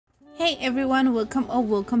Hey everyone,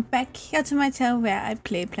 welcome back here to my channel where I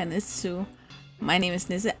play Planet Zoo. My name is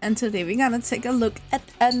Nissa and today we're gonna take a look at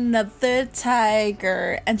another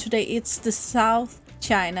tiger, and today it's the South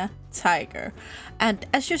China tiger. And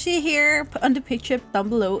as you see here on the picture down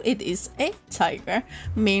below, it is a tiger,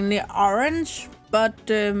 mainly orange,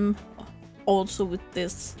 but also with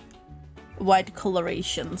this white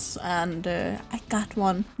colorations. And I got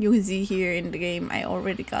one. You can see here in the game I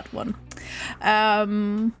already got one.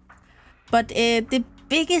 But the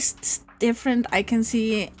biggest difference I can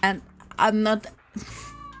see, and I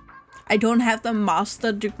don't have the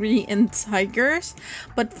master degree in tigers,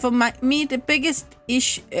 but for me the biggest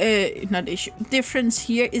difference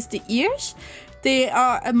here is the ears. They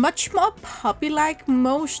are much more puppy-like.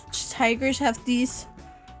 Most tigers have these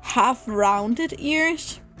half-rounded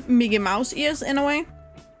ears, Mickey Mouse ears in a way.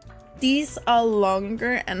 These are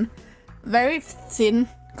longer and very thin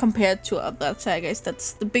compared to other tigers.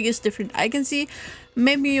 That's the biggest difference I can see.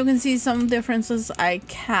 Maybe you can see some differences I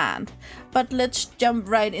can't. But let's jump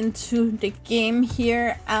right into the game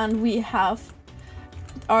here, and we have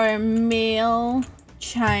our male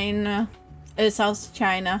South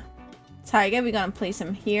China tiger. We're gonna place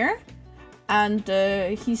him here, and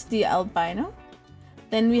he's the albino.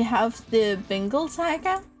 Then we have the Bengal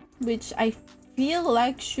tiger, which I feel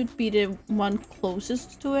like should be the one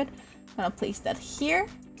closest to it. I'm gonna place that here.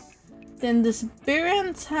 Then the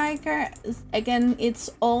Siberian tiger, again,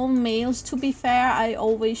 it's all males. To be fair, I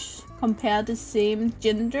always compare the same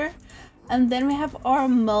gender. And then we have our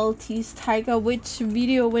Maltese tiger, which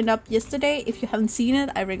video went up yesterday. If you haven't seen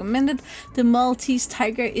it, I recommend it. The Maltese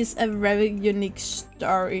tiger is a very unique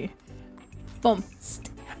story. Boom.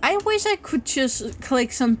 I wish I could just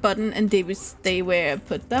click some button and they would stay where I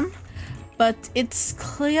put them. But it's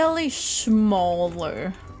clearly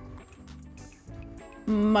smaller.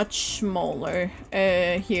 Much smaller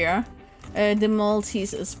here. The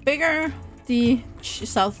Maltese is bigger. The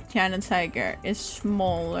South China tiger is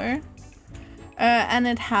smaller. And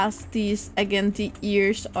it has these, again, the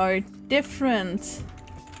ears are different.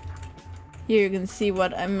 Here you can see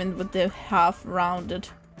what I meant with the half-rounded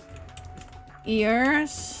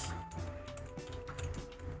ears.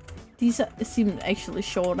 These seem actually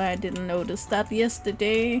shorter. I didn't notice that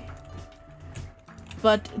yesterday.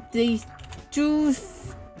 But they do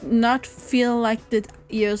not feel like the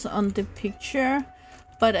ears on the picture,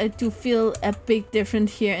 but I do feel a big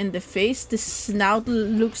difference here in the face. The snout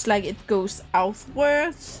looks like it goes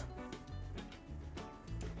outwards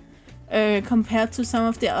compared to some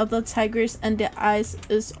of the other tigers, and the eyes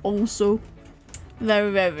is also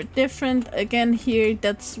very different. Again, here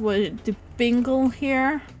that's what the Bengal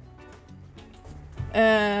here.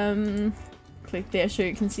 Click there so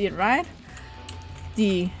you can see it right.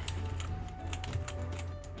 The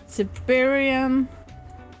Siberian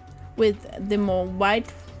with the more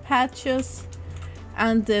white patches,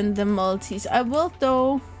 and then the Maltese. I will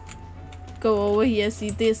though go over here. See,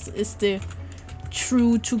 this is the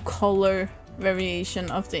true to color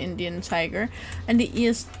variation of the Indian tiger, and the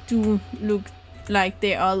ears do look like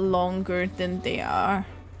they are longer than they are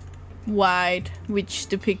wide, which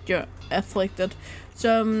the picture afflicted.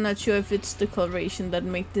 So I'm not sure if it's the coloration that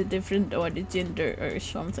makes the difference or the gender or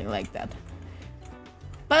something like that.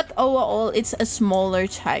 But overall, it's a smaller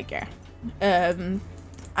tiger. I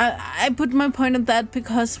put my point on that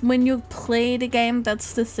because when you play the game,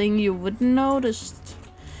 that's the thing you would notice,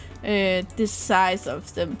 the size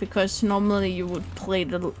of them. Because normally you would play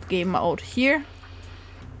the game out here,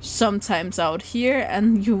 sometimes out here,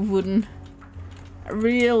 and you wouldn't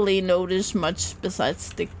really notice much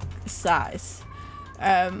besides the size.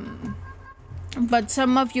 But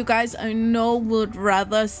some of you guys I know would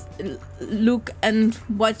rather look and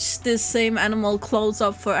watch this same animal close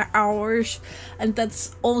up for hours, and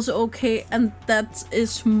that's also okay, and that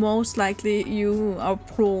is most likely you are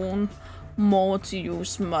prone more to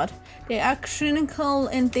use mud. They are critical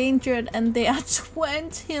endangered, and they are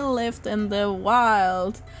 20 left in the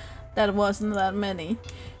wild. That wasn't that many.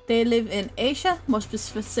 They live in Asia, more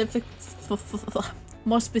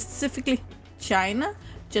specifically China,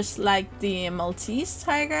 just like the Maltese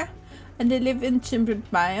tiger, and they live in temperate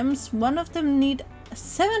biomes. One of them need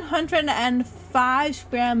 705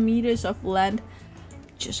 square meters of land.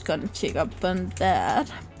 Just gonna check up on that.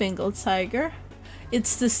 Bengal tiger,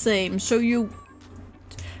 it's the same. So you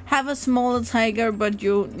have a smaller tiger, but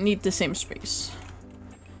you need the same space.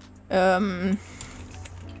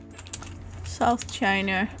 South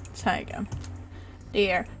China tiger.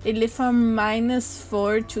 They live from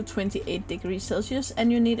 -4 to 28 degrees Celsius, and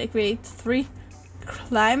you need a grade 3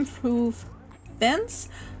 climb-proof fence,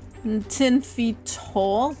 10 feet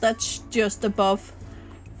tall. That's just above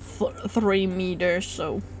 3 meters,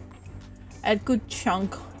 so a good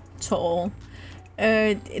chunk tall.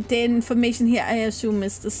 The information here, I assume,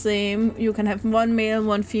 is the same. You can have 1 male,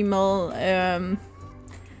 1 female,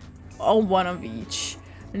 or 1 of each.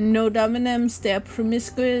 No dominance. They are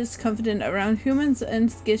promiscuous, confident around humans,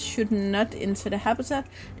 and guests should not enter the habitat.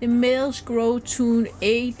 The males grow to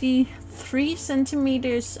 83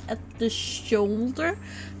 centimeters at the shoulder.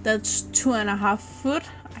 That's 2.5 foot,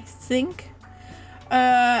 I think.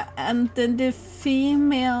 And then the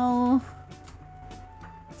female,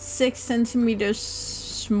 6 centimeters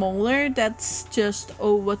smaller. That's just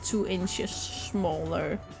over 2 inches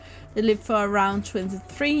smaller. They live for around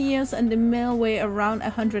 23 years, and the male weigh around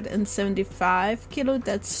 175 kilo.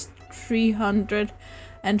 That's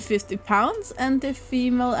 350 pounds, and the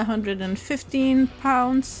female 115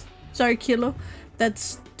 pounds. Sorry, kilo.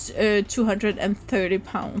 That's 230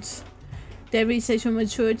 pounds. They reach sexual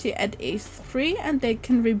maturity at age 3, and they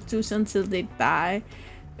can reproduce until they die.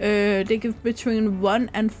 They give between 1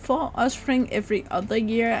 and 4 offspring every other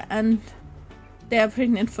year, and they are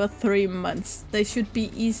pregnant for 3 months. They should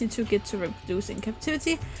be easy to get to reproduce in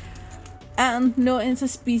captivity, and no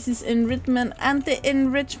interspecies enrichment. And the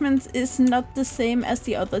enrichment is not the same as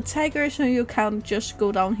the other tiger, so you can't just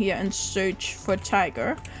go down here and search for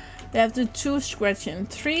tiger. They have the 2 scratching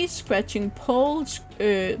trees, scratching poles,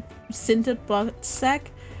 scented blood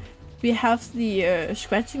sack. We have the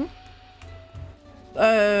scratching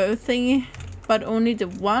thingy, but only the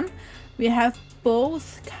one. We have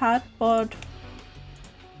both cardboard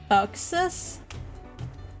boxes.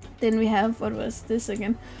 Then we have, what was this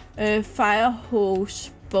again? Fire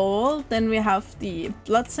hose ball. Then we have the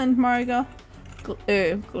blood scent marker,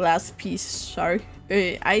 glass piece. Sorry,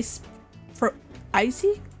 ice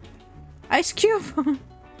cube.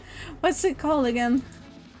 What's it called again?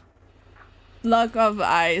 Block of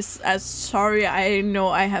ice. Sorry, I know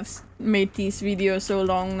I have made these videos so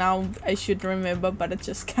long now, I should remember, but I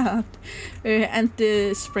just can't. And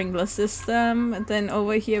the sprinkler system. And then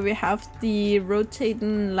over here we have the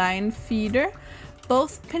rotating line feeder,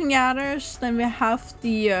 both pinatas. Then we have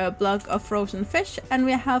the block of frozen fish, and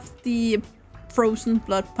we have the frozen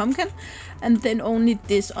blood pumpkin, and then only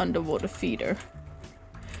this underwater feeder.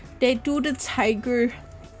 They do the tiger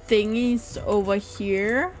thingies over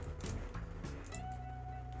here.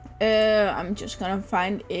 I'm just gonna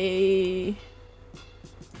find a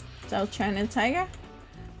South China tiger.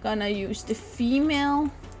 Gonna use the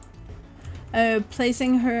female.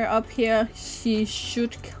 Placing her up here, she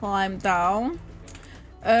should climb down.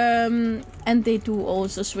 And they do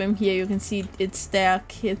also swim here. You can see it's their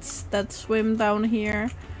kids that swim down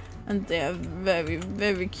here, and they're very,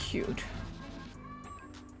 very cute.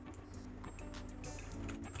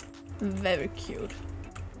 Very cute.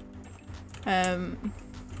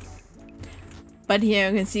 But here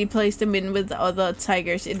you can see, place them in with the other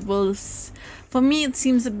tigers. It will, for me, it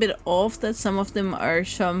seems a bit off that some of them are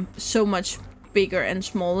so much bigger and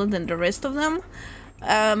smaller than the rest of them.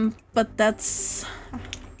 But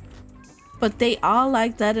they are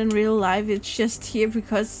like that in real life. It's just here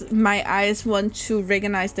because my eyes want to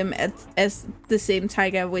recognize them as the same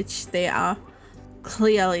tiger, which they are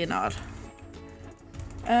clearly not.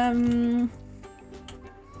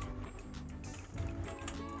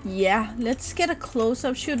 Yeah, let's get a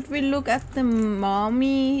close-up. Should we look at the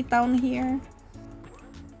mommy down here?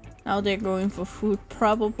 Now they're going for food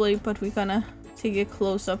probably, but we're gonna take a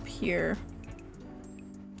close-up here.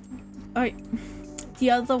 Alright, the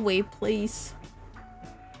other way please.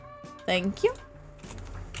 Thank you.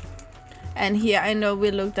 And here, I know we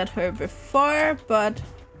looked at her before, but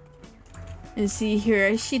you see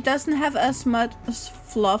here, she doesn't have as much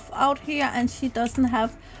fluff out here, and she doesn't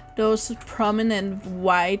have those prominent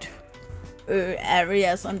white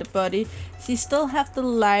areas on the body. She still have the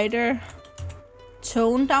lighter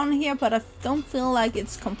tone down here, but I don't feel like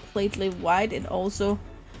it's completely white. It also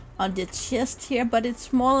on the chest here, but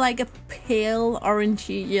it's more like a pale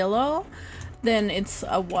orangey yellow than it's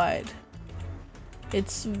a white.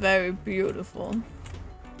 It's very beautiful.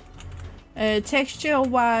 Texture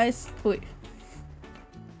wise,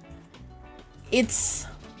 it's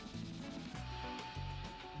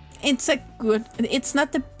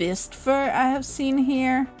not the best fur I have seen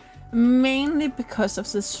here, mainly because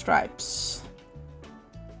of the stripes.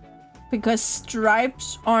 Because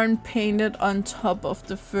stripes aren't painted on top of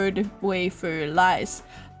the fur the way fur lies.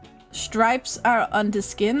 Stripes are on the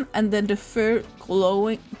skin, and then the fur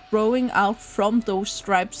growing out from those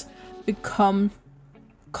stripes become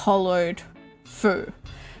colored fur,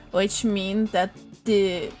 which means that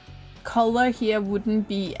the color here wouldn't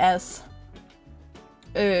be as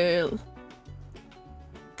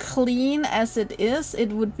clean as it is,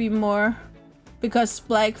 it would be more, because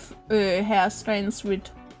black hair strands would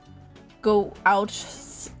go out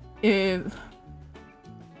in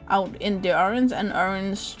the orange, and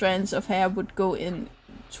orange strands of hair would go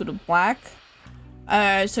into the black.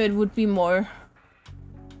 So it would be more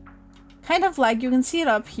kind of like, you can see it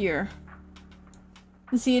up here.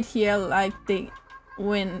 You see it here, like the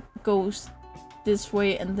wind goes this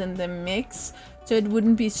way and then they mix. So it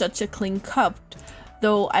wouldn't be such a clean cut.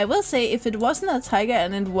 Though I will say, if it wasn't a tiger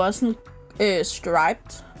and it wasn't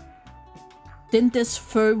striped, then this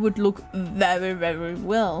fur would look very, very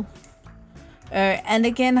well. And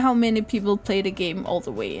again, how many people play the game all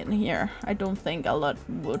the way in here? I don't think a lot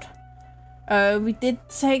would. We did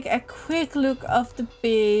take a quick look of the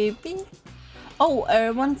baby. Oh,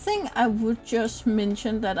 one thing I would just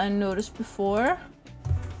mention that I noticed before.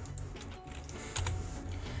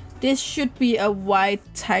 This should be a white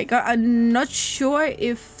tiger. I'm not sure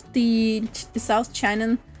if the South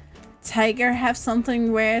China tiger have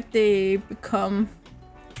something where they become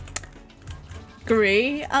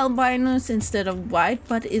gray albinos instead of white,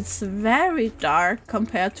 but it's very dark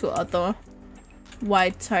compared to other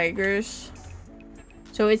white tigers.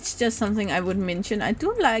 So it's just something I would mention. I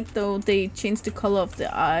do like, though, they changed the color of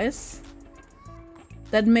the eyes.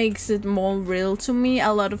 That makes it more real to me.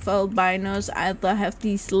 A lot of albinos either have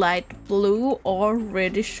these light blue or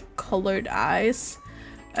reddish colored eyes,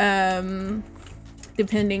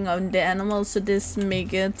 depending on the animal. So this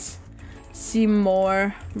makes it seem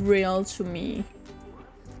more real to me.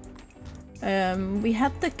 We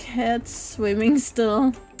had the cats swimming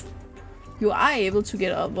still. You are able to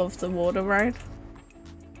get up off the water, right?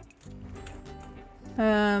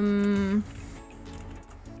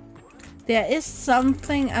 There is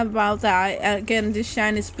something about the eye. Again, the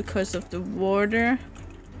shine is because of the water.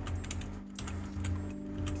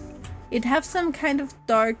 It has some kind of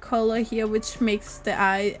dark color here, which makes the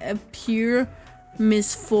eye appear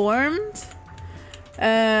misformed.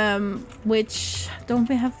 Which, don't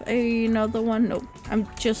we have another one? No, I'm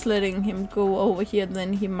just letting him go over here,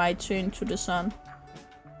 then he might turn to the sun.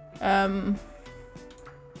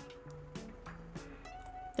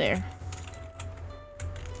 There.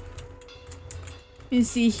 You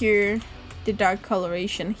see here, the dark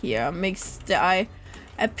coloration here makes the eye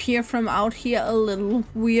appear from out here a little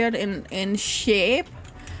weird in shape.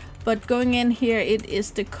 But going in here, it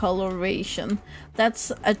is the coloration.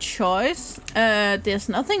 That's a choice. There's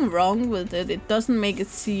nothing wrong with it. It doesn't make it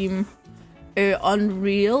seem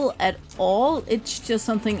unreal at all. It's just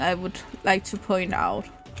something I would like to point out.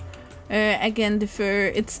 Again, the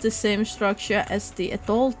fur, it's the same structure as the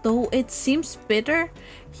adult, though it seems better.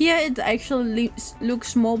 Here it actually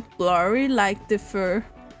looks more blurry, like the fur,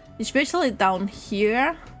 especially down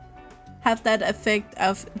here, have that effect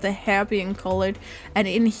of the hair being colored, and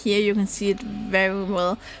in here you can see it very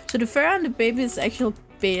well. So the fur on the baby is actually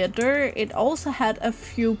better. It also had a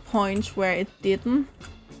few points where it didn't,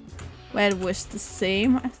 where it was the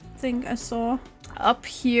same. I think I saw up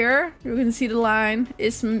here you can see the line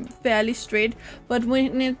is fairly straight, but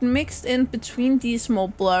when it mixed in between these more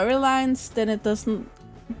blurry lines, then it doesn't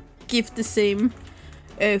give the same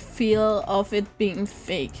feel of it being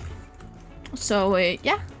fake. So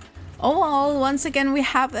yeah, overall, once again, we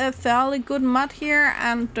have a fairly good mod here,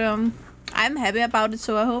 and I'm happy about it,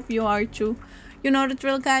 so I hope you are too. You know the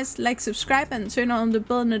drill, guys. Like, subscribe, and turn on the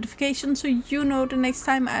bell notification so you know the next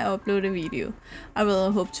time I upload a video. I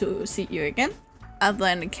will hope to see you again, either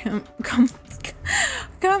in the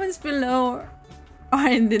comments below or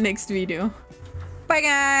in the next video. Bye,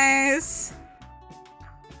 guys!